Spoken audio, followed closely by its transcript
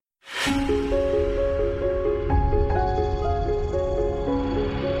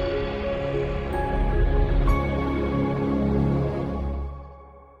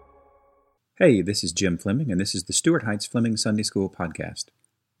Hey, this is Jim Fleming, and this is the Stuart Heights Fleming Sunday School Podcast.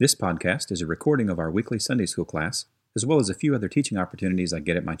 This podcast is a recording of our weekly Sunday School class, as well as a few other teaching opportunities I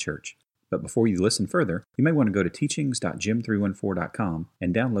get at my church. But before you listen further, you may want to go to teachings.jim314.com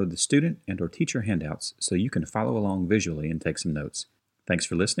and download the student and/or teacher handouts so you can follow along visually and take some notes. Thanks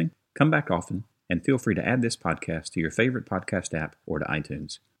for listening, come back often, and feel free to add this podcast to your favorite podcast app or to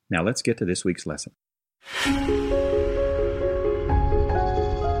iTunes. Now let's get to this week's lesson.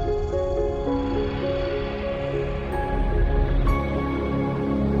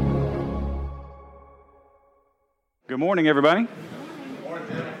 Good morning, everybody.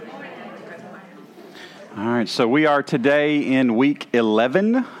 All right, so we are today in week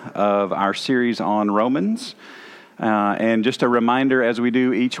 11 of our series on Romans. And just a reminder, as we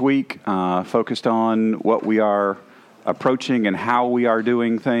do each week, focused on what we are approaching and how we are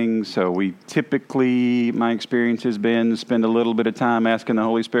doing things. So we typically, my experience has been, spend a little bit of time asking the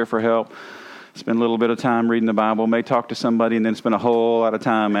Holy Spirit for help. Spend a little bit of time reading the Bible, may talk to somebody, and then spend a whole lot of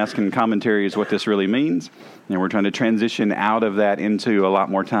time asking commentaries what this really means. And we're trying to transition out of that into a lot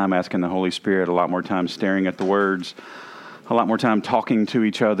more time asking the Holy Spirit, a lot more time staring at the words, a lot more time talking to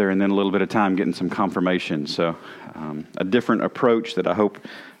each other, and then a little bit of time getting some confirmation. So a different approach that I hope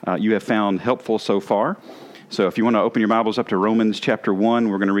you have found helpful so far. So if you want to open your Bibles up to Romans chapter 1,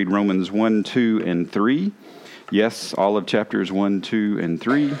 we're going to read Romans 1, 2, and 3. Yes, all of chapters 1, 2, and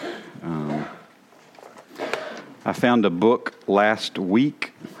 3. I found a book last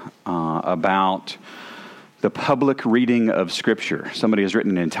week about the public reading of Scripture. Somebody has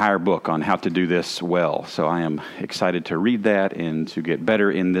written an entire book on how to do this well. So I am excited to read that and to get better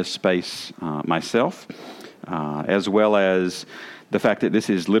in this space myself, as well as the fact that this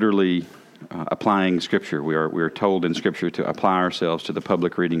is literally applying Scripture. We are told in Scripture to apply ourselves to the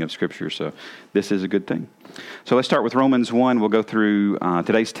public reading of Scripture. So this is a good thing. So let's start with Romans 1. We'll go through,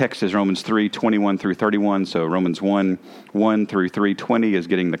 today's text is Romans 3, 21 through 31. So Romans 1, 1 through 3:20 is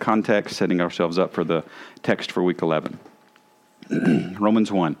getting the context, setting ourselves up for the text for week 11.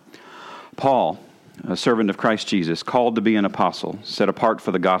 Romans 1. Paul, a servant of Christ Jesus, called to be an apostle, set apart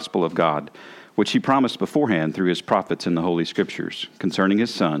for the gospel of God, which he promised beforehand through his prophets in the Holy Scriptures, concerning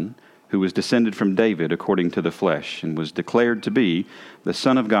his Son, who was descended from David according to the flesh, and was declared to be the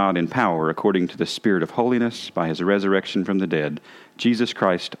Son of God in power according to the Spirit of holiness by his resurrection from the dead, Jesus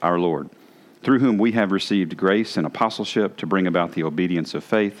Christ our Lord, through whom we have received grace and apostleship to bring about the obedience of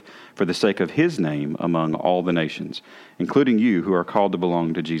faith for the sake of his name among all the nations, including you who are called to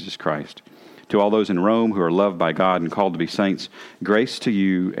belong to Jesus Christ. To all those in Rome who are loved by God and called to be saints, grace to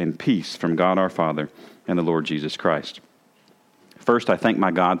you and peace from God our Father and the Lord Jesus Christ. First, I thank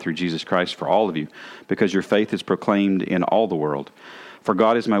my God through Jesus Christ for all of you, because your faith is proclaimed in all the world. For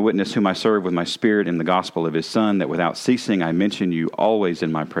God is my witness, whom I serve with my spirit in the gospel of his Son, that without ceasing I mention you always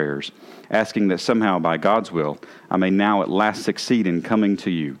in my prayers, asking that somehow by God's will I may now at last succeed in coming to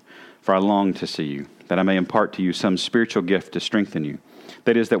you. For I long to see you, that I may impart to you some spiritual gift to strengthen you.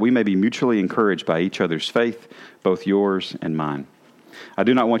 That is, that we may be mutually encouraged by each other's faith, both yours and mine. I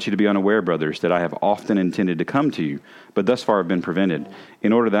do not want you to be unaware, brothers, that I have often intended to come to you, but thus far have been prevented,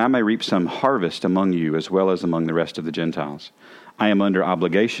 in order that I may reap some harvest among you as well as among the rest of the Gentiles. I am under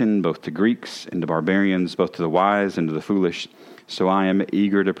obligation both to Greeks and to barbarians, both to the wise and to the foolish, so I am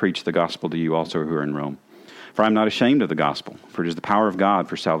eager to preach the gospel to you also who are in Rome. For I am not ashamed of the gospel, for it is the power of God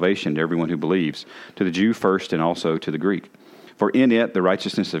for salvation to everyone who believes, to the Jew first and also to the Greek. For in it the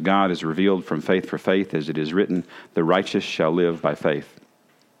righteousness of God is revealed from faith for faith, as it is written, the righteous shall live by faith.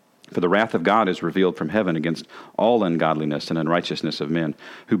 For the wrath of God is revealed from heaven against all ungodliness and unrighteousness of men,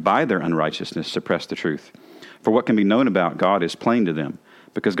 who by their unrighteousness suppress the truth. For what can be known about God is plain to them,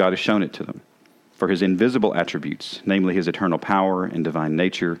 because God has shown it to them. For his invisible attributes, namely his eternal power and divine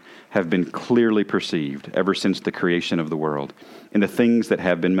nature, have been clearly perceived ever since the creation of the world, in the things that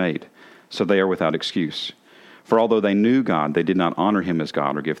have been made, so they are without excuse. For although they knew God, they did not honor him as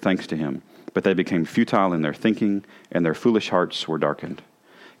God or give thanks to him, but they became futile in their thinking, and their foolish hearts were darkened.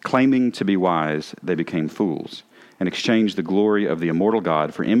 Claiming to be wise, they became fools, and exchanged the glory of the immortal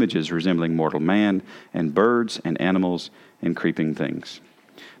God for images resembling mortal man, and birds, and animals, and creeping things.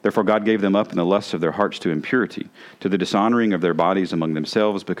 Therefore God gave them up in the lusts of their hearts to impurity, to the dishonoring of their bodies among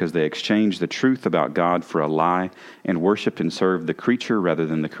themselves, because they exchanged the truth about God for a lie, and worshipped and served the creature rather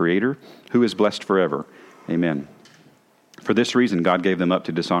than the Creator, who is blessed forever. Amen. For this reason, God gave them up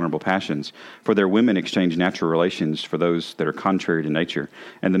to dishonorable passions. For their women exchanged natural relations for those that are contrary to nature.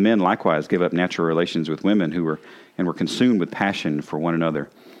 And the men likewise gave up natural relations with women who were consumed with passion for one another.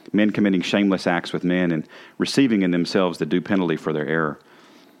 men committing shameless acts with men and receiving in themselves the due penalty for their error.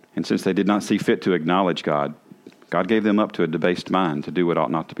 And since they did not see fit to acknowledge God, God gave them up to a debased mind to do what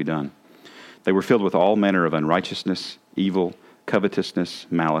ought not to be done. They were filled with all manner of unrighteousness, evil, covetousness,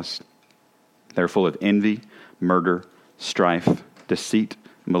 malice. They are full of envy, murder, strife, deceit,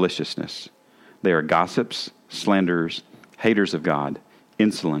 maliciousness. They are gossips, slanderers, haters of God,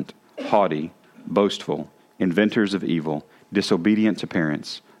 insolent, haughty, boastful, inventors of evil, disobedient to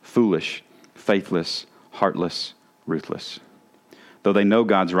parents, foolish, faithless, heartless, ruthless. Though they know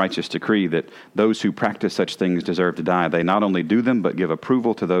God's righteous decree that those who practice such things deserve to die, they not only do them, but give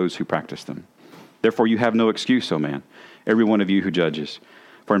approval to those who practice them. Therefore you have no excuse, O man, every one of you who judges.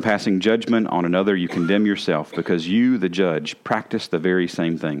 For in passing judgment on another you condemn yourself, because you, the judge, practice the very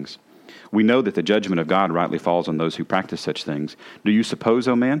same things. We know that the judgment of God rightly falls on those who practice such things. Do you suppose,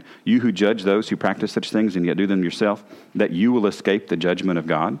 O man, you who judge those who practice such things and yet do them yourself, that you will escape the judgment of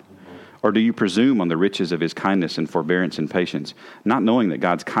God? Or do you presume on the riches of his kindness and forbearance and patience, not knowing that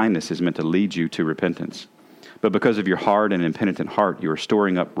God's kindness is meant to lead you to repentance? But because of your hard and impenitent heart, you are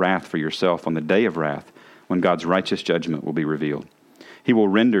storing up wrath for yourself on the day of wrath, when God's righteous judgment will be revealed. He will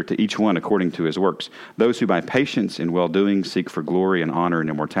render to each one according to his works. Those who by patience in well-doing seek for glory and honor and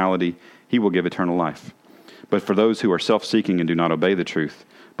immortality, he will give eternal life. But for those who are self-seeking and do not obey the truth,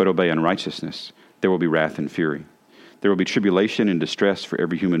 but obey unrighteousness, there will be wrath and fury. There will be tribulation and distress for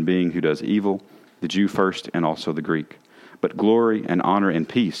every human being who does evil, the Jew first and also the Greek. But glory and honor and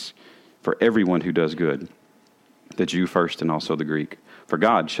peace for everyone who does good, the Jew first and also the Greek. For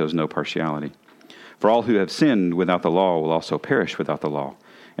God shows no partiality. For all who have sinned without the law will also perish without the law,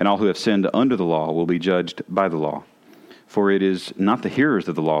 and all who have sinned under the law will be judged by the law. For it is not the hearers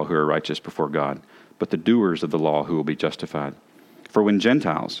of the law who are righteous before God, but the doers of the law who will be justified. For when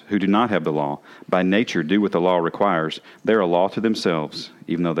Gentiles, who do not have the law, by nature do what the law requires, they are a law to themselves,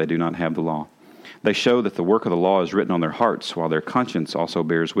 even though they do not have the law. They show that the work of the law is written on their hearts, while their conscience also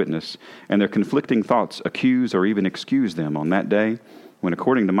bears witness, and their conflicting thoughts accuse or even excuse them on that day when,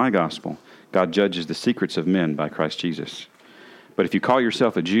 according to my gospel, God judges the secrets of men by Christ Jesus. But if you call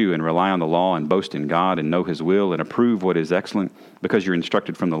yourself a Jew and rely on the law and boast in God and know his will and approve what is excellent because you're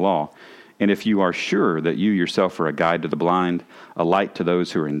instructed from the law, and if you are sure that you yourself are a guide to the blind, a light to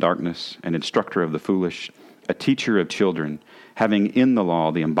those who are in darkness, an instructor of the foolish, a teacher of children, having in the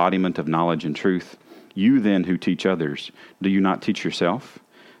law the embodiment of knowledge and truth, you then who teach others, do you not teach yourself?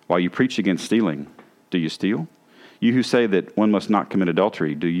 While you preach against stealing, do you steal? You who say that one must not commit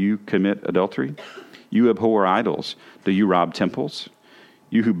adultery, do you commit adultery? You abhor idols, do you rob temples?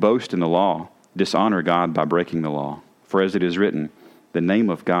 You who boast in the law, dishonor God by breaking the law. For as it is written, the name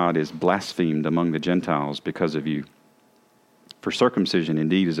of God is blasphemed among the Gentiles because of you. For circumcision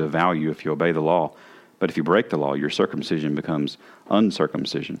indeed is of value if you obey the law, but if you break the law, your circumcision becomes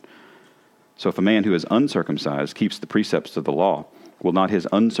uncircumcision. So if a man who is uncircumcised keeps the precepts of the law, will not his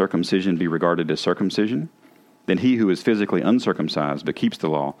uncircumcision be regarded as circumcision? Then he who is physically uncircumcised but keeps the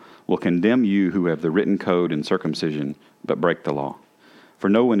law will condemn you who have the written code in circumcision but break the law. For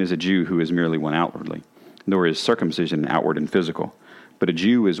no one is a Jew who is merely one outwardly, nor is circumcision outward and physical. But a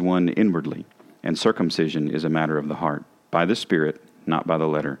Jew is one inwardly, and circumcision is a matter of the heart, by the Spirit, not by the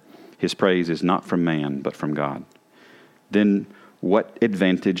letter. His praise is not from man, but from God. Then what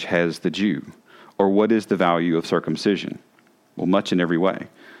advantage has the Jew? Or what is the value of circumcision? Well, much in every way.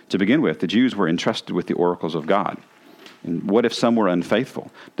 To begin with, the Jews were entrusted with the oracles of God. And what if some were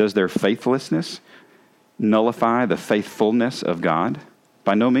unfaithful? Does their faithlessness nullify the faithfulness of God?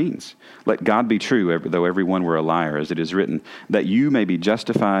 By no means. Let God be true, though everyone were a liar, as it is written, that you may be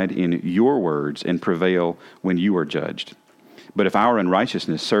justified in your words and prevail when you are judged. But if our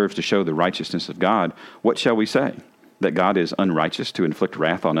unrighteousness serves to show the righteousness of God, what shall we say? That God is unrighteous to inflict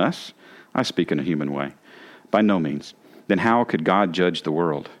wrath on us? I speak in a human way. By no means. Then how could God judge the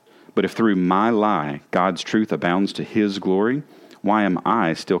world? But if through my lie God's truth abounds to his glory, why am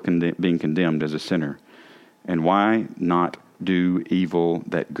I still being condemned as a sinner? And why not do evil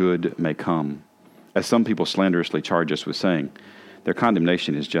that good may come? As some people slanderously charge us with saying, their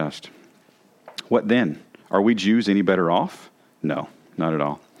condemnation is just. What then? Are we Jews any better off? No, not at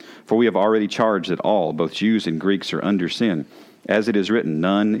all. For we have already charged that all, both Jews and Greeks, are under sin. As it is written,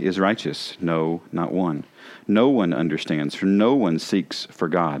 none is righteous, no, not one. No one understands, for no one seeks for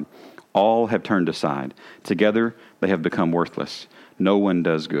God. All have turned aside. Together they have become worthless. No one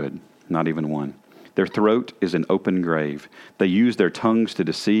does good, not even one. Their throat is an open grave. They use their tongues to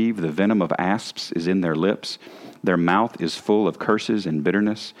deceive. The venom of asps is in their lips. Their mouth is full of curses and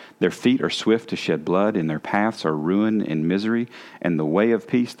bitterness. Their feet are swift to shed blood, and their paths are ruin and misery, and the way of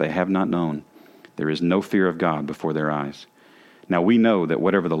peace they have not known. There is no fear of God before their eyes. Now we know that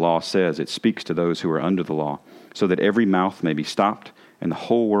whatever the law says, it speaks to those who are under the law, so that every mouth may be stopped and the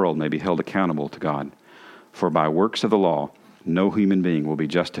whole world may be held accountable to God. For by works of the law, no human being will be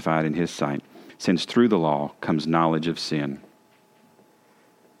justified in his sight, since through the law comes knowledge of sin.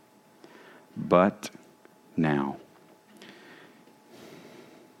 But now,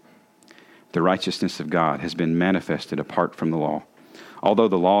 the righteousness of God has been manifested apart from the law. Although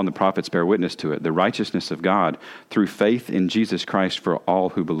the law and the prophets bear witness to it, the righteousness of God through faith in Jesus Christ for all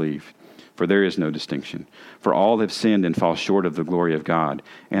who believe. For there is no distinction. For all have sinned and fall short of the glory of God,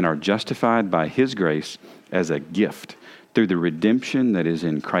 and are justified by his grace as a gift through the redemption that is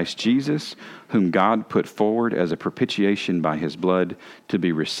in Christ Jesus, whom God put forward as a propitiation by his blood to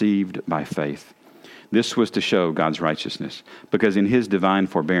be received by faith. This was to show God's righteousness, because in his divine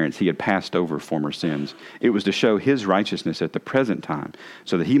forbearance he had passed over former sins. It was to show his righteousness at the present time,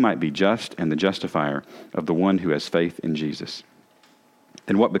 so that he might be just and the justifier of the one who has faith in Jesus.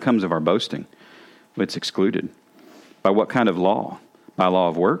 Then what becomes of our boasting? Well, it's excluded. By what kind of law? By law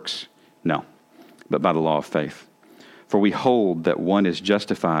of works? No, but by the law of faith. For we hold that one is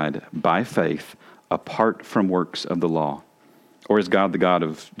justified by faith apart from works of the law. Or is God the God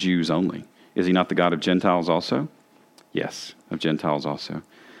of Jews only? Is he not the God of Gentiles also? Yes, of Gentiles also.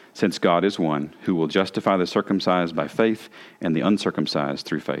 Since God is one who will justify the circumcised by faith and the uncircumcised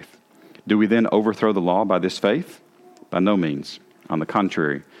through faith. Do we then overthrow the law by this faith? By no means. On the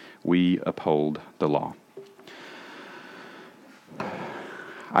contrary, we uphold the law.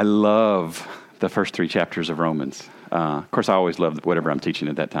 I love the first 3 chapters of Romans. Of course, I always love whatever I'm teaching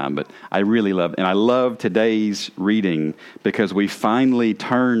at that time, but I really love, and I love today's reading because we finally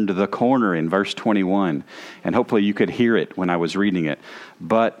turned the corner in verse 21, and hopefully you could hear it when I was reading it.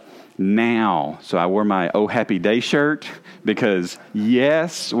 But now, so I wore my Oh Happy Day shirt because,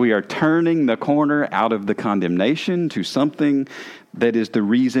 yes, we are turning the corner out of the condemnation to something that is the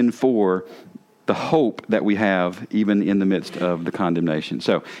reason for the hope that we have even in the midst of the condemnation.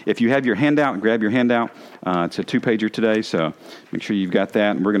 So if you have your handout, grab your handout. It's a 2-pager today, so make sure you've got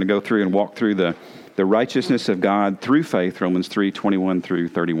that. And we're going to go through and walk through the righteousness of God through faith, Romans 3:21 through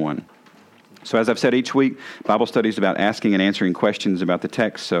 31. So as I've said each week, Bible study is about asking and answering questions about the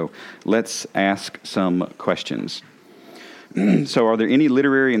text. So let's ask some questions. So are there any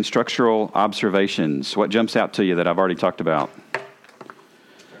literary and structural observations? What jumps out to you that I've already talked about?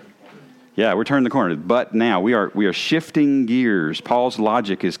 Yeah, we're turning the corner. But now we are shifting gears. Paul's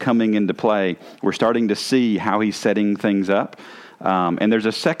logic is coming into play. We're starting to see how he's setting things up. And there's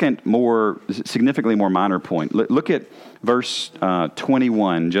a second, significantly more minor point. Look at verse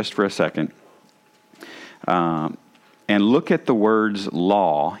 21 just for a second. And look at the words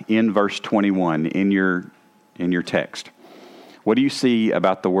law in verse 21 in your text. What do you see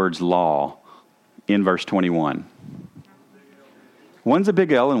about the words law in verse 21? One's a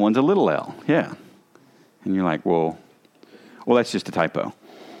big L and one's a little l. Yeah. And you're like, well, that's just a typo.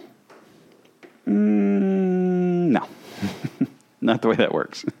 No. Not the way that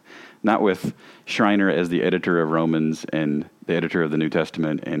works. Not with Schreiner as the editor of Romans and the editor of the New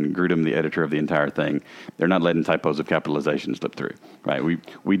Testament and Grudem, the editor of the entire thing. They're not letting typos of capitalization slip through, right?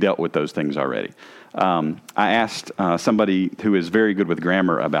 We dealt with those things already. I asked somebody who is very good with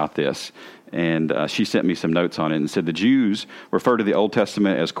grammar about this, and she sent me some notes on it and said the Jews refer to the Old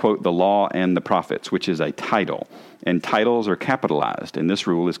Testament as, quote, the law and the prophets, which is a title. And titles are capitalized, and this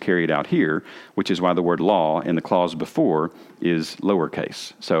rule is carried out here, which is why the word law in the clause before is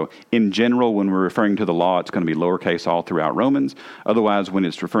lowercase. So in general, when we're referring to the law, it's going to be lowercase all throughout Romans. Otherwise, when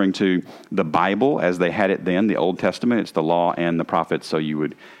it's referring to the Bible as they had it then, the Old Testament, it's the law and the prophets, so you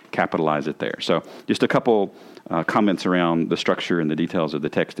would capitalize it there. So just a couple comments around the structure and the details of the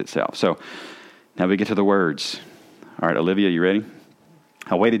text itself. So now we get to the words. All right, Olivia, you ready?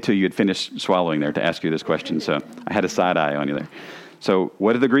 I waited till you had finished swallowing there to ask you this question, so I had a side eye on you there. So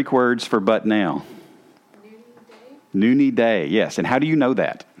what are the Greek words for but now? Nooni day, yes. And how do you know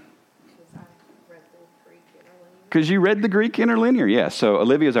that? Because you read the Greek interlinear, yes. So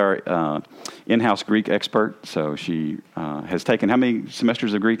Olivia's our in-house Greek expert, so she has taken how many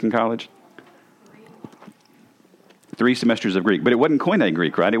semesters of Greek in college? 3 semesters of Greek. But it wasn't Koine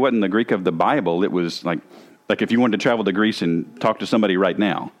Greek, right? It wasn't the Greek of the Bible. It was like if you wanted to travel to Greece and talk to somebody right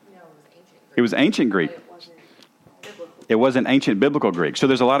now. No, it was ancient Greek. It wasn't ancient biblical Greek. So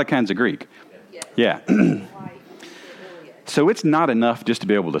there's a lot of kinds of Greek. Yeah. So it's not enough just to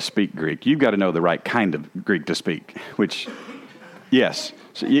be able to speak Greek. You've got to know the right kind of Greek to speak, which, yes.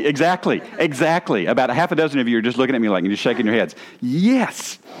 So, exactly. About a half a dozen of you are just looking at me like and just shaking your heads.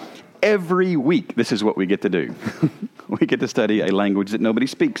 Yes. Every week, this is what we get to do. We get to study a language that nobody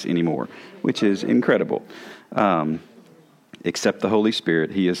speaks anymore, which is incredible. Except the Holy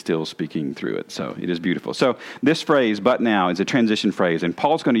Spirit, he is still speaking through it. So it is beautiful. So this phrase, but now, is a transition phrase. And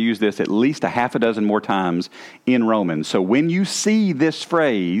Paul's going to use this at least a half a dozen more times in Romans. So when you see this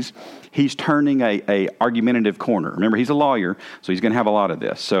phrase, he's turning a argumentative corner. Remember, he's a lawyer, so he's going to have a lot of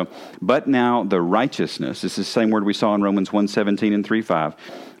this. So, but now the righteousness, this is the same word we saw in Romans 1:17 and 3:5.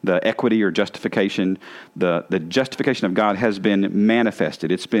 The equity or justification, the justification of God has been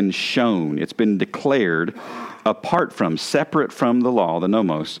manifested. It's been shown. It's been declared apart from, separate from the law, the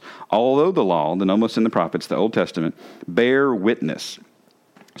nomos. Although the law, the nomos and the prophets, the Old Testament, bear witness.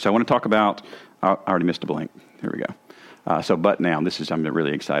 So I want to talk about, I already missed a blank. Here we go. But now, I'm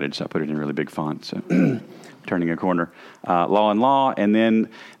really excited, so I put it in really big font. So turning a corner. Law and law. And then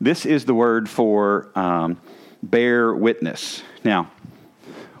this is the word for bear witness. Now,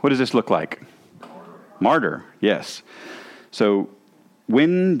 what does this look like? Martyr, yes. So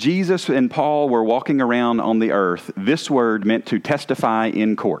when Jesus and Paul were walking around on the earth, this word meant to testify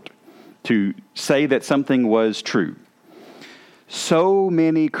in court, to say that something was true. So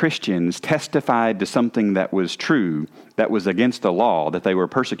many Christians testified to something that was true, that was against the law, that they were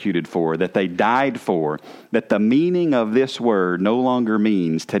persecuted for, that they died for, that the meaning of this word no longer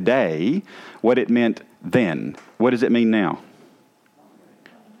means today what it meant then. What does it mean now?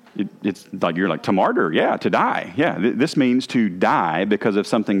 It's like you're like, to martyr, yeah, to die. Yeah, this means to die because of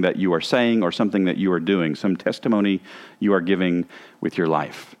something that you are saying or something that you are doing, some testimony you are giving with your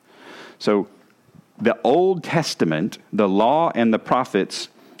life. So the Old Testament, the law and the prophets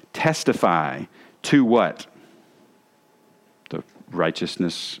testify to what? The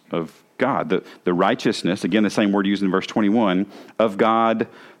righteousness of God. The righteousness, again, the same word used in verse 21, of God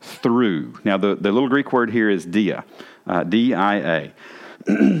through. Now, the little Greek word here is dia, D-I-A.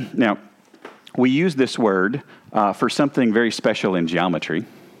 Now, we use this word for something very special in geometry.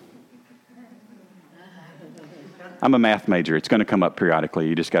 I'm a math major. It's going to come up periodically.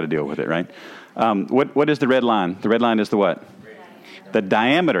 You just got to deal with it, right? What is the red line? The red line is the what? The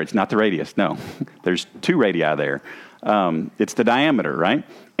diameter. It's not the radius. No. There's two radii there. It's the diameter, right?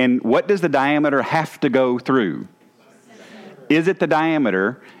 And what does the diameter have to go through? Is it the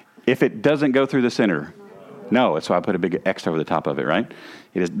diameter if it doesn't go through the center? No, that's why I put a big X over the top of it, right?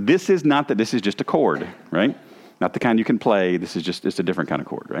 This is just a chord, right? Not the kind you can play. It's a different kind of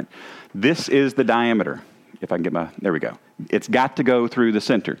chord, right? This is the diameter. If I can there we go. It's got to go through the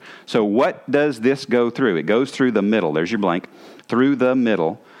center. So what does this go through? It goes through the middle. There's your blank. Through the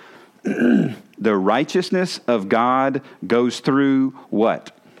middle. The righteousness of God goes through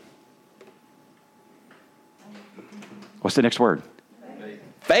what? What's the next word?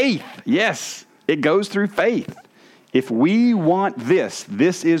 Faith. Yes. It goes through faith. If we want this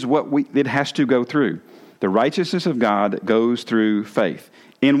is what it has to go through. The righteousness of God goes through faith.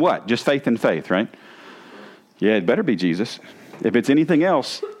 In what? Just faith in faith, right? Yeah, it better be Jesus. If it's anything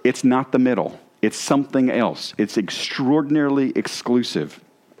else, it's not the middle. It's something else. It's extraordinarily exclusive.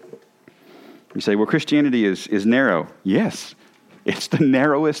 You say, well, Christianity is narrow. Yes, it's the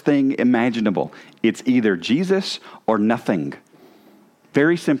narrowest thing imaginable. It's either Jesus or nothing.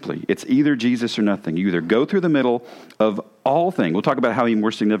 Very simply, it's either Jesus or nothing. You either go through the middle of all things. We'll talk about how even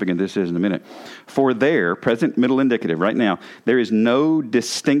more significant this is in a minute. For there, present middle indicative, right now, there is no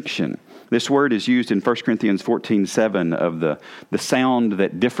distinction. This word is used in 1 Corinthians 14:7 of the sound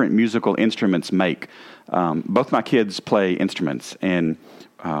that different musical instruments make. Both my kids play instruments, and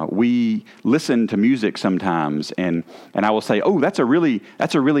we listen to music sometimes, and I will say, "Oh, that's a really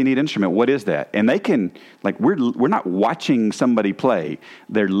neat instrument. What is that?" And they can, like, we're not watching somebody play;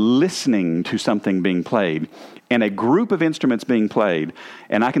 they're listening to something being played, and a group of instruments being played,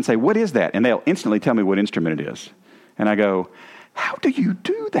 and I can say, "What is that?" And they'll instantly tell me what instrument it is, and I go, "How do you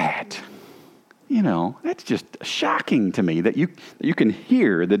do that?" You know, that's just shocking to me that you can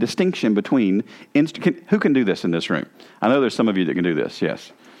hear the distinction between who can do this in this room? I know there's some of you that can do this,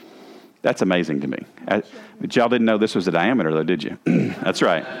 yes. That's amazing to me. But y'all didn't know this was the diameter, though, did you? That's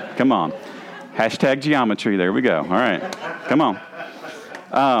right. Come on. Hashtag geometry. There we go. All right. Come on.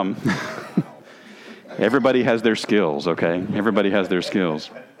 Everybody has their skills, okay? Everybody has their skills.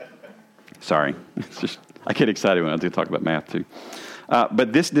 Sorry. It's just I get excited when I do talk about math, too.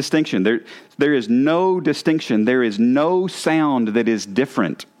 But this distinction, there is no distinction. There is no sound that is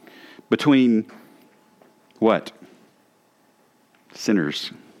different between what?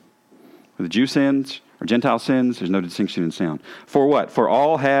 Sinners. For the Jew sins or Gentile sins, there's no distinction in sound. For what? For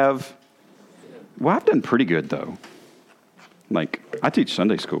all have... Well, I've done pretty good, though. Like, I teach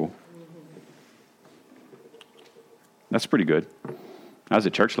Sunday school. That's pretty good. I was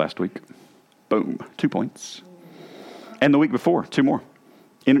at church last week. Boom. 2 points. And the week before, 2 more.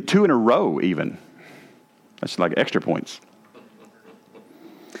 2 in a row, even. That's like extra points.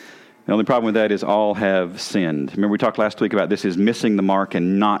 The only problem with that is all have sinned. Remember we talked last week about this is missing the mark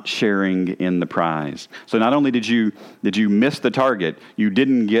and not sharing in the prize. So not only did you miss the target, you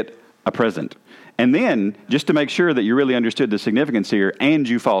didn't get a present. And then, just to make sure that you really understood the significance here, and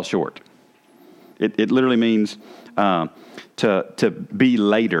you fall short. It literally means to be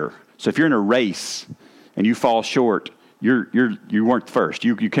later. So if you're in a race and you fall short, you weren't first.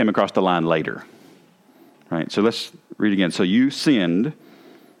 You came across the line later. Right? So let's read again. So you sinned,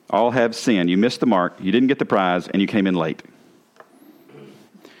 all have sinned. You missed the mark, you didn't get the prize, and you came in late.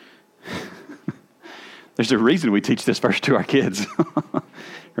 There's a reason we teach this verse to our kids.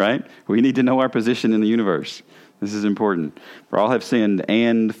 Right? We need to know our position in the universe. This is important. For all have sinned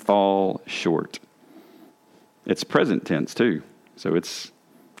and fall short. It's present tense too. So it's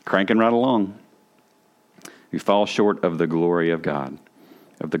cranking right along. We fall short of the glory of God,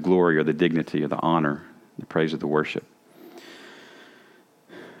 of the glory or the dignity or the honor, the praise of the worship.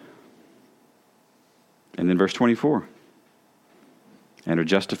 And then verse 24. And are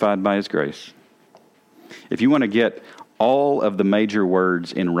justified by his grace. If you want to get all of the major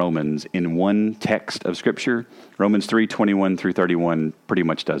words in Romans in one text of Scripture, Romans 3:21 through 31 pretty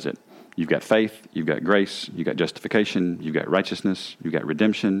much does it. You've got faith, you've got grace, you've got justification, you've got righteousness, you've got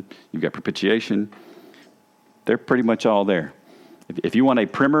redemption, you've got propitiation. They're pretty much all there. If you want a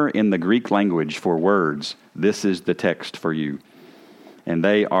primer in the Greek language for words, this is the text for you. And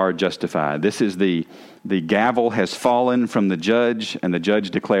they are justified. This is the gavel has fallen from the judge, and the judge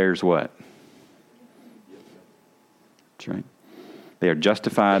declares what? That's right. They are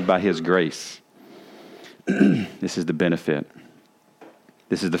justified by his grace. This is the benefit.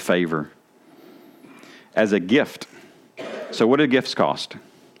 This is the favor. As a gift. So what do gifts cost?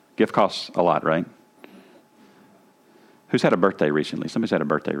 Gift costs a lot, right? Who's had a birthday recently? Somebody's had a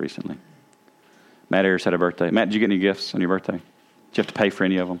birthday recently. Matt Ayers had a birthday. Matt, did you get any gifts on your birthday? Did you have to pay for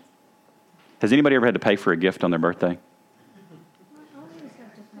any of them? Has anybody ever had to pay for a gift on their birthday?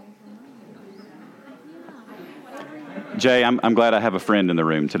 Jay, I'm glad I have a friend in the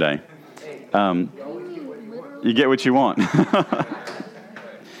room today. You get what you want.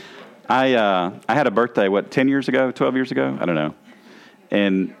 I had a birthday, 10 years ago, 12 years ago? I don't know.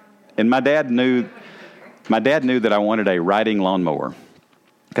 And my dad knew that I wanted a riding lawnmower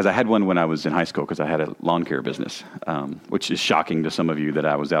because I had one when I was in high school because I had a lawn care business, which is shocking to some of you that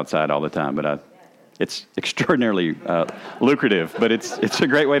I was outside all the time. But it's extraordinarily lucrative, but it's a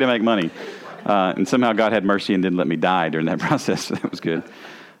great way to make money. And somehow God had mercy and didn't let me die during that process. So that was good.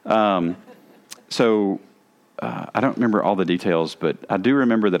 I don't remember all the details, but I do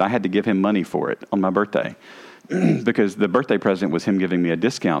remember that I had to give him money for it on my birthday because the birthday present was him giving me a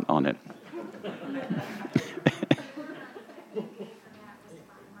discount on it.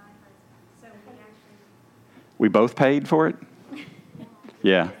 We both paid for it?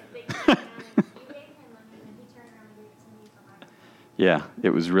 Yeah. Yeah, it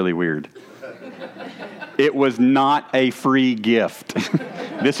was really weird. It was not a free gift.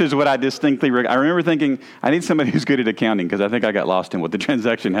 This is what I distinctly I remember thinking, I need somebody who's good at accounting because I think I got lost in what the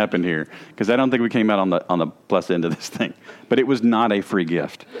transaction happened here because I don't think we came out on the plus end of this thing. But it was not a free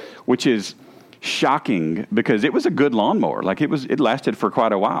gift, which is shocking because it was a good lawnmower. Like it lasted for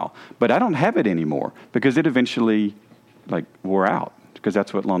quite a while. But I don't have it anymore because it eventually wore out because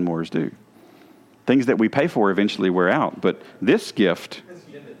that's what lawnmowers do. Things that we pay for eventually wear out. But this gift,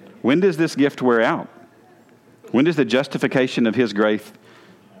 when does this gift wear out? When does the justification of his grace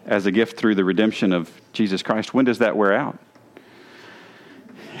as a gift through the redemption of Jesus Christ, when does that wear out?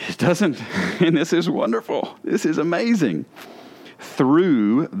 It doesn't. And this is wonderful. This is amazing.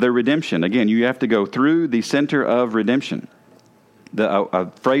 Through the redemption. Again, you have to go through the center of redemption.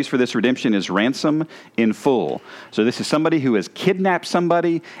 The phrase for this redemption is ransom in full. So this is somebody who has kidnapped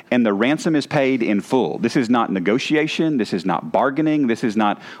somebody and the ransom is paid in full. This is not negotiation. This is not bargaining. This is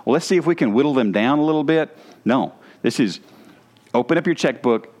not, well, let's see if we can whittle them down a little bit. No, this is open up your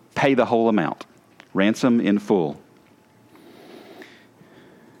checkbook, pay the whole amount. Ransom in full.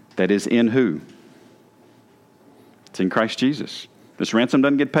 That is in who? It's in Christ Jesus. This ransom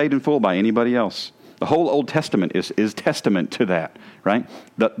doesn't get paid in full by anybody else. The whole Old Testament is testament to that, right?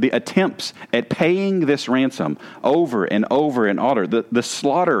 The attempts at paying this ransom over and over and over, the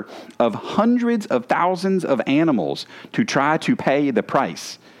slaughter of hundreds of thousands of animals to try to pay the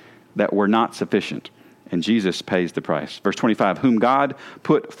price that were not sufficient. And Jesus pays the price. Verse 25, whom God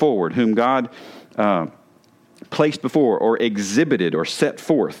put forward, whom God placed before or exhibited or set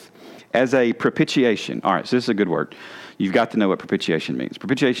forth as a propitiation. All right, so this is a good word. You've got to know what propitiation means.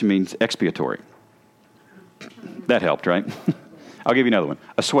 Propitiation means expiatory. That helped, right? I'll give you another one.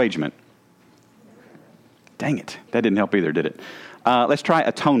 Assuagement. Dang it. That didn't help either, did it? Let's try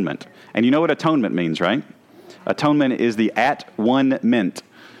atonement. And you know what atonement means, right? Atonement is the at one meant.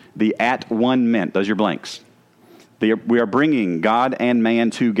 The at one meant. Those are your blanks. We are bringing God and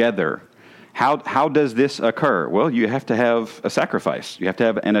man together. How does this occur? Well, you have to have a sacrifice. You have to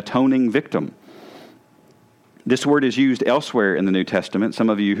have an atoning victim. This word is used elsewhere in the New Testament. Some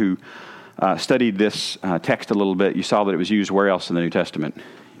of you who studied this text a little bit, you saw that it was used where else in the New Testament?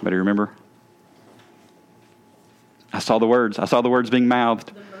 Anybody remember? I saw the words being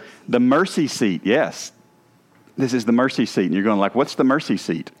mouthed. The mercy seat, yes. This is the mercy seat. And you're going like, what's the mercy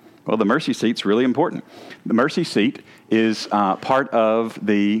seat? Well, the mercy seat's really important. The mercy seat is part of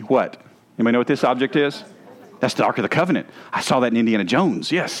the what? Anybody know what this object is? That's the Ark of the Covenant. I saw that in Indiana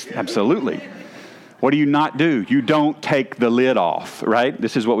Jones. Yes, absolutely. What do you not do? You don't take the lid off, right?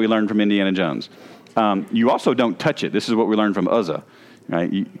 This is what we learned from Indiana Jones. You also don't touch it. This is what we learned from Uzzah,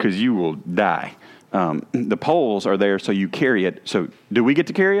 right? Because you will die. The poles are there so you carry it. So do we get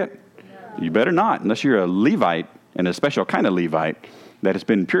to carry it? No. You better not, unless you're a Levite, and a special kind of Levite that has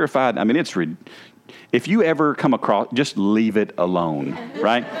been purified. I mean, if you ever come across, just leave it alone,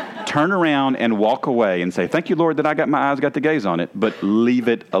 right? Turn around and walk away and say, thank you, Lord, that I got my eyes got to gaze on it, but leave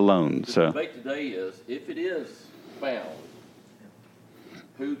it alone. So the debate today is, if it is found,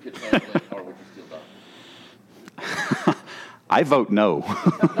 who could handle it, or would you still die? I vote no.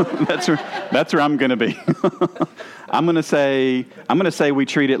 That's where I'm going to be. I'm going to say we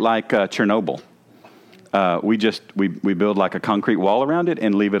treat it like Chernobyl. We build like a concrete wall around it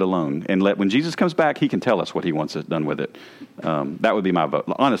and leave it alone. And when Jesus comes back, he can tell us what he wants us done with it. That would be my vote.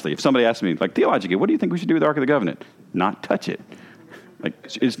 Honestly, if somebody asked me, like, theologically, what do you think we should do with the Ark of the Covenant? Not touch it. Like,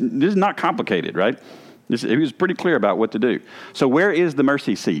 this is not complicated, right? He was pretty clear about what to do. So where is the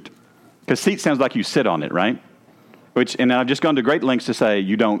mercy seat? Because seat sounds like you sit on it, right? And I've just gone to great lengths to say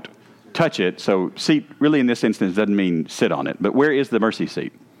you don't touch it. So seat really in this instance doesn't mean sit on it. But where is the mercy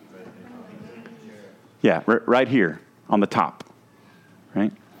seat? Yeah, right here on the top,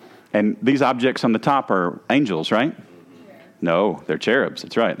 right? And these objects on the top are angels, right? No, they're cherubs.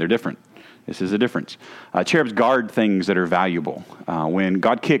 That's right. They're different. This is a difference. Cherubs guard things that are valuable. When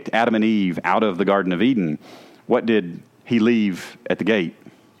God kicked Adam and Eve out of the Garden of Eden, what did he leave at the gate?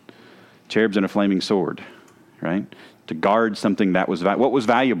 Cherubs and a flaming sword, right? To guard something that was what was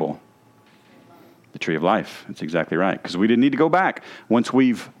valuable? The tree of life. That's exactly right. Because we didn't need to go back once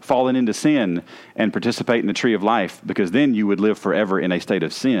we've fallen into sin and participate in the tree of life, because then you would live forever in a state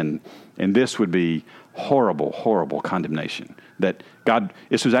of sin. And this would be horrible, horrible condemnation.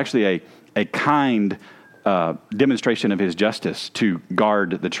 This was actually a kind demonstration of his justice to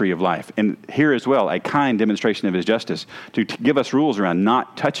guard the tree of life. And here as well, a kind demonstration of his justice to give us rules around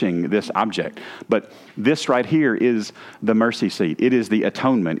not touching this object. But this right here is the mercy seat. It is the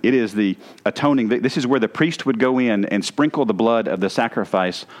atonement. It is the atoning. This is where the priest would go in and sprinkle the blood of the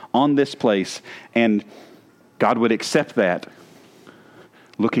sacrifice on this place, and God would accept that,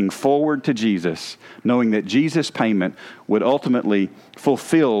 looking forward to Jesus, knowing that Jesus' payment would ultimately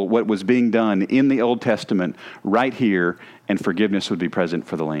fulfill what was being done in the Old Testament right here, and forgiveness would be present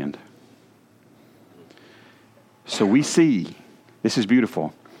for the land. So we see, this is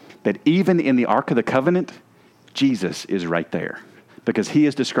beautiful, that even in the Ark of the Covenant, Jesus is right there, because he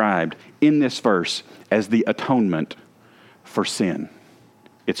is described in this verse as the atonement for sin.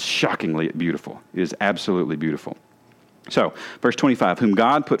 It's shockingly beautiful. It is absolutely beautiful. So, verse 25, whom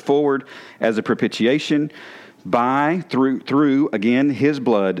God put forward as a propitiation through again, his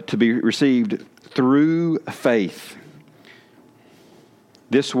blood to be received through faith.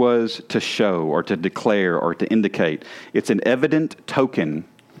 This was to show or to declare or to indicate. It's an evident token.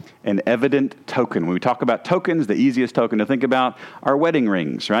 An evident token. When we talk about tokens, the easiest token to think about are wedding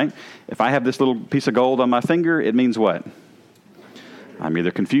rings, right? If I have this little piece of gold on my finger, it means what? I'm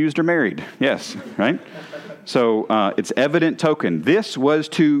either confused or married. Yes, right? So it's evident token. This was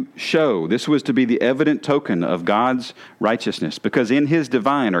to show, this was to be the evident token of God's righteousness, because in his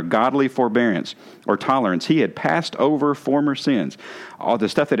divine or godly forbearance or tolerance, he had passed over former sins, all the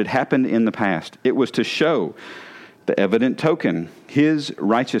stuff that had happened in the past. It was to show the evident token, his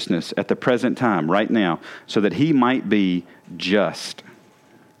righteousness at the present time, right now, so that he might be just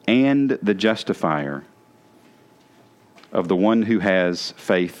and the justifier of the one who has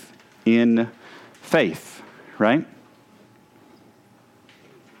faith in faith. Right?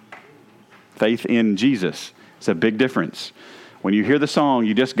 Faith in Jesus. It's a big difference. When you hear the song,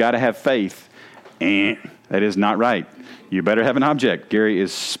 you just got to have faith. That is not right. You better have an object. Gary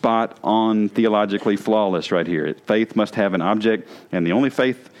is spot on, theologically flawless right here. Faith must have an object, and the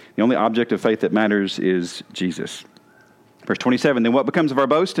only object of faith that matters is Jesus. Verse 27, then what becomes of our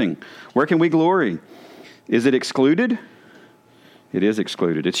boasting? Where can we glory? Is it excluded? It is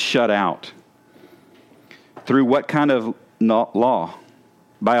excluded. It's shut out. Through what kind of law?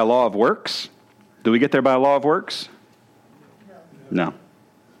 By a law of works? Do we get there by a law of works? No.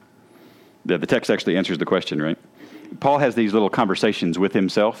 The text actually answers the question, right? Paul has these little conversations with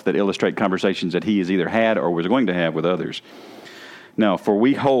himself that illustrate conversations that he has either had or was going to have with others. Now, for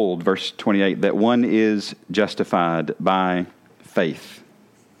we hold, verse 28, that one is justified by faith,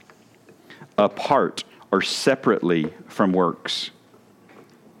 apart or separately from works.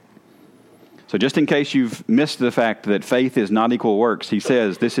 So just in case you've missed the fact that faith is not equal works, he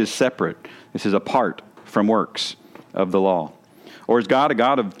says this is separate. This is apart from works of the law. Or is God a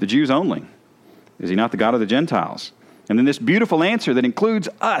God of the Jews only? Is he not the God of the Gentiles? And then this beautiful answer that includes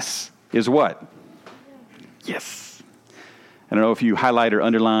us is what? Yes. I don't know if you highlight or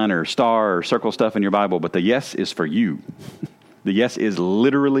underline or star or circle stuff in your Bible, but the yes is for you. The yes is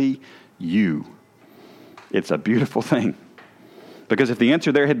literally you. It's a beautiful thing. Because if the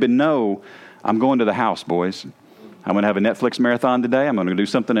answer there had been no, I'm going to the house, boys. I'm going to have a Netflix marathon today. I'm going to do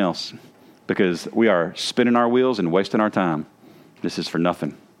something else. Because we are spinning our wheels and wasting our time. This is for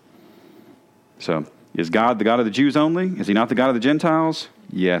nothing. So, is God the God of the Jews only? Is he not the God of the Gentiles?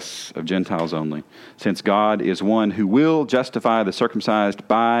 Yes, of Gentiles only. Since God is one who will justify the circumcised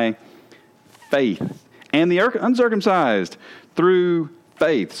by faith and the uncircumcised through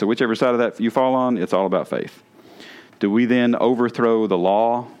faith. So whichever side of that you fall on, it's all about faith. Do we then overthrow the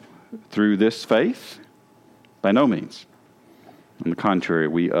law through this faith? By no means. On the contrary,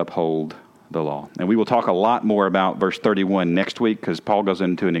 we uphold the law. And we will talk a lot more about verse 31 next week because Paul goes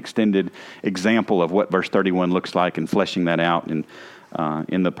into an extended example of what verse 31 looks like and fleshing that out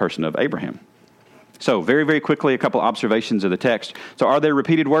in the person of Abraham. So very, very quickly, a couple observations of the text. So are there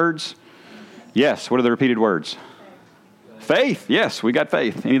repeated words? Yes. What are the repeated words? Faith. Yes, we got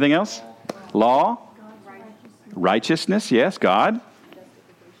faith. Anything else? Law. Righteousness. Yes. God.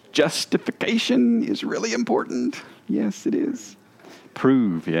 Justification is really important. Yes, it is.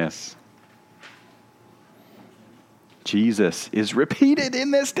 Prove. Yes. Jesus is repeated in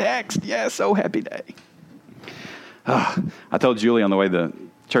this text. Yes, oh happy day. I told Julie on the way to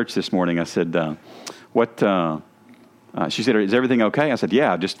church this morning, I said, she said, is everything okay? I said,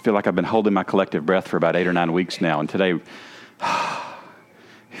 yeah, I just feel like I've been holding my collective breath for about 8 or 9 weeks now. And today, we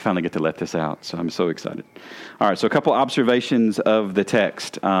finally get to let this out. So I'm so excited. All right, so a couple observations of the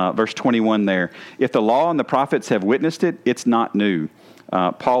text. Verse 21 there. If the law and the prophets have witnessed it, it's not new.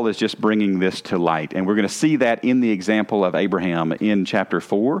 Paul is just bringing this to light. And we're going to see that in the example of Abraham in chapter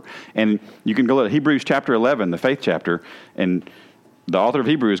 4. And you can go to Hebrews chapter 11, the faith chapter, and the author of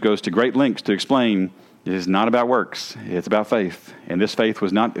Hebrews goes to great lengths to explain it is not about works. It's about faith. And this faith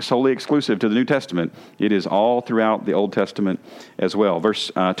was not solely exclusive to the New Testament. It is all throughout the Old Testament as well. Verse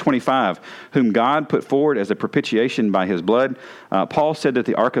 25, whom God put forward as a propitiation by his blood. Paul said that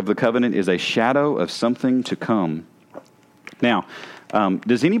the Ark of the Covenant is a shadow of something to come. Now,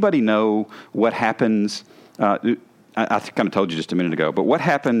 does anybody know what happens? I kind of told you just a minute ago, but what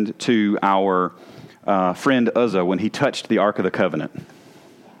happened to our friend Uzzah when he touched the Ark of the Covenant?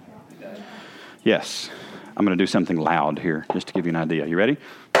 Yes. I'm going to do something loud here just to give you an idea. You ready?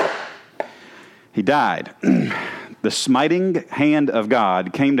 He died. The smiting hand of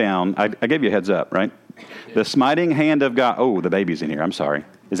God came down. I gave you a heads up, right? The smiting hand of God. Oh, the baby's in here. I'm sorry.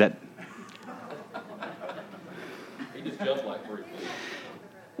 Is that? He just jumped like 3 feet.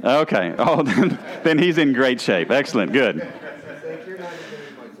 Okay. Oh, then he's in great shape. Excellent. Good.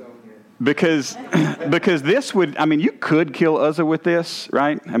 Because this would, you could kill Uzzah with this,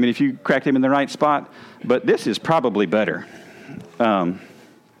 right? If you cracked him in the right spot, but this is probably better.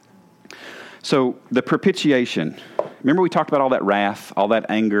 So the propitiation, remember we talked about all that wrath, all that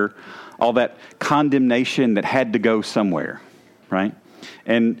anger, all that condemnation that had to go somewhere, right?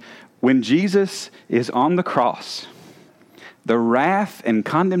 And when Jesus is on the cross, the wrath and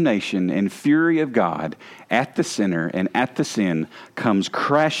condemnation and fury of God at the sinner and at the sin comes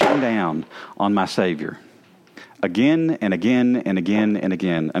crashing down on my Savior. Again and again and again and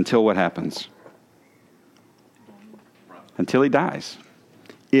again until what happens? Until he dies.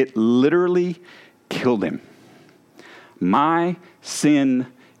 It literally killed him. My sin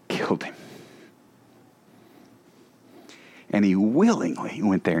killed him. And he willingly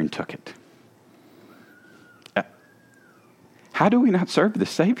went there and took it. How do we not serve the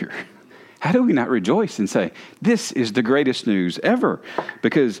Savior? How do we not rejoice and say, this is the greatest news ever?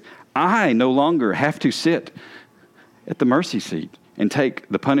 Because I no longer have to sit at the mercy seat and take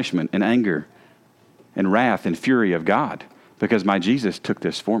the punishment and anger and wrath and fury of God because my Jesus took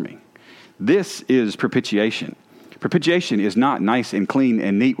this for me. This is propitiation. Propitiation is not nice and clean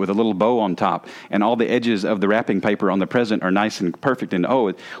and neat with a little bow on top, and all the edges of the wrapping paper on the present are nice and perfect, and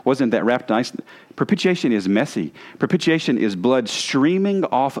wasn't that wrapped nice? Propitiation is messy. Propitiation is blood streaming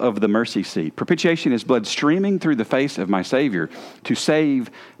off of the mercy seat. Propitiation is blood streaming through the face of my Savior to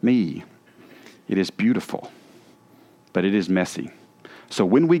save me. It is beautiful, but it is messy. So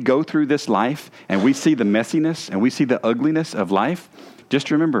when we go through this life and we see the messiness and we see the ugliness of life,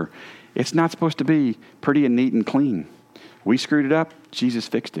 just remember, it's not supposed to be pretty and neat and clean. We screwed it up. Jesus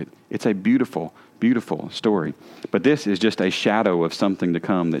fixed it. It's a beautiful, beautiful story. But this is just a shadow of something to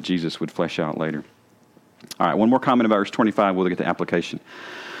come that Jesus would flesh out later. All right, one more comment about verse 25. We'll get to application.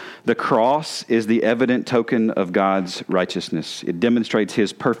 The cross is the evident token of God's righteousness. It demonstrates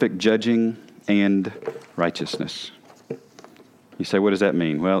his perfect judging and righteousness. You say, what does that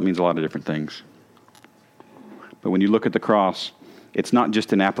mean? Well, it means a lot of different things. But when you look at the cross, it's not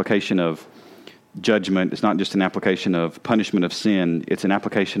just an application of judgment. It's not just an application of punishment of sin. It's an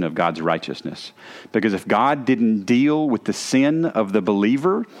application of God's righteousness. Because if God didn't deal with the sin of the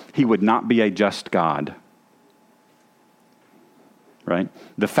believer, he would not be a just God. Right?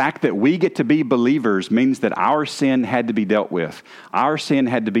 The fact that we get to be believers means that our sin had to be dealt with. Our sin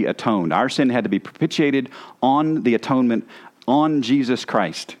had to be atoned. Our sin had to be propitiated on the atonement on Jesus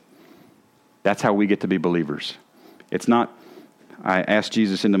Christ. That's how we get to be believers. It's not, I asked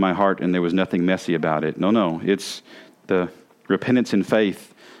Jesus into my heart and there was nothing messy about it. No. It's the repentance and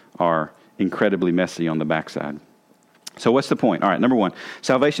faith are incredibly messy on the backside. So what's the point? All right, number one,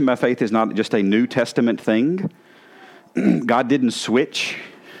 salvation by faith is not just a New Testament thing. God didn't switch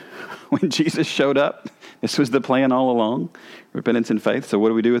when Jesus showed up. This was the plan all along, repentance and faith. So what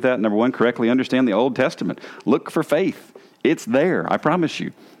do we do with that? Number one, correctly understand the Old Testament. Look for faith. It's there, I promise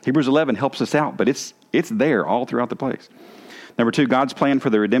you. Hebrews 11 helps us out, but it's there all throughout the place. Number two, God's plan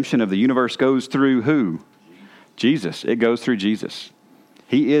for the redemption of the universe goes through who? Jesus. It goes through Jesus.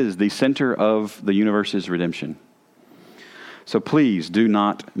 He is the center of the universe's redemption. So please do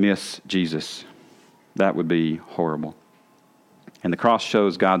not miss Jesus. That would be horrible. And the cross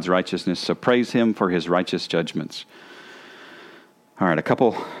shows God's righteousness, so praise him for his righteous judgments. All right, a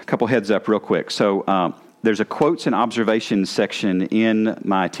couple heads up real quick. So there's a quotes and observations section in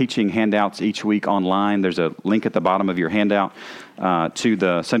my teaching handouts each week online. There's a link at the bottom of your handout to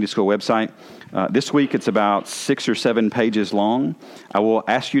the Sunday School website. This week it's about 6 or 7 pages long. I will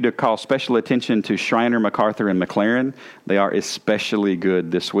ask you to call special attention to Schreiner, MacArthur, and McLaren. They are especially good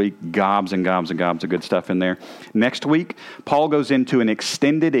this week. Gobs and gobs and gobs of good stuff in there. Next week, Paul goes into an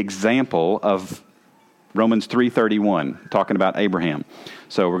extended example of Romans 3:31, talking about Abraham.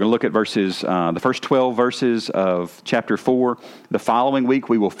 So we're going to look at the first 12 verses of chapter 4. The following week,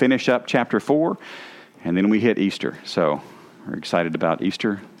 we will finish up chapter 4, and then we hit Easter. So we're excited about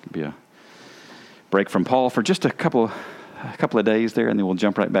Easter. It'll be a break from Paul for just a couple of days there, and then we'll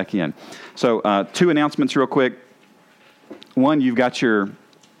jump right back in. So 2 announcements real quick. One, you've got your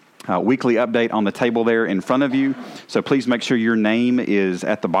weekly update on the table there in front of you. So please make sure your name is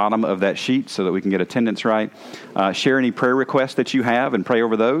at the bottom of that sheet so that we can get attendance right. Share any prayer requests that you have and pray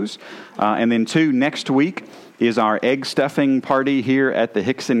over those. And then 2, next week is our egg stuffing party here at the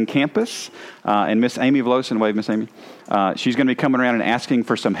Hickson campus. And Miss Amy Vlosen, wave, Miss Amy. She's going to be coming around and asking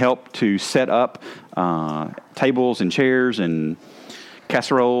for some help to set up tables and chairs and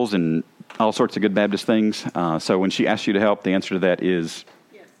casseroles and all sorts of good Baptist things. So when she asks you to help, the answer to that is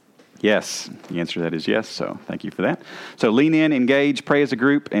yes. The answer to that is yes, so thank you for that. So lean in, engage, pray as a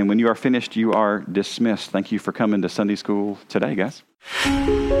group, and when you are finished, you are dismissed. Thank you for coming to Sunday school today, guys.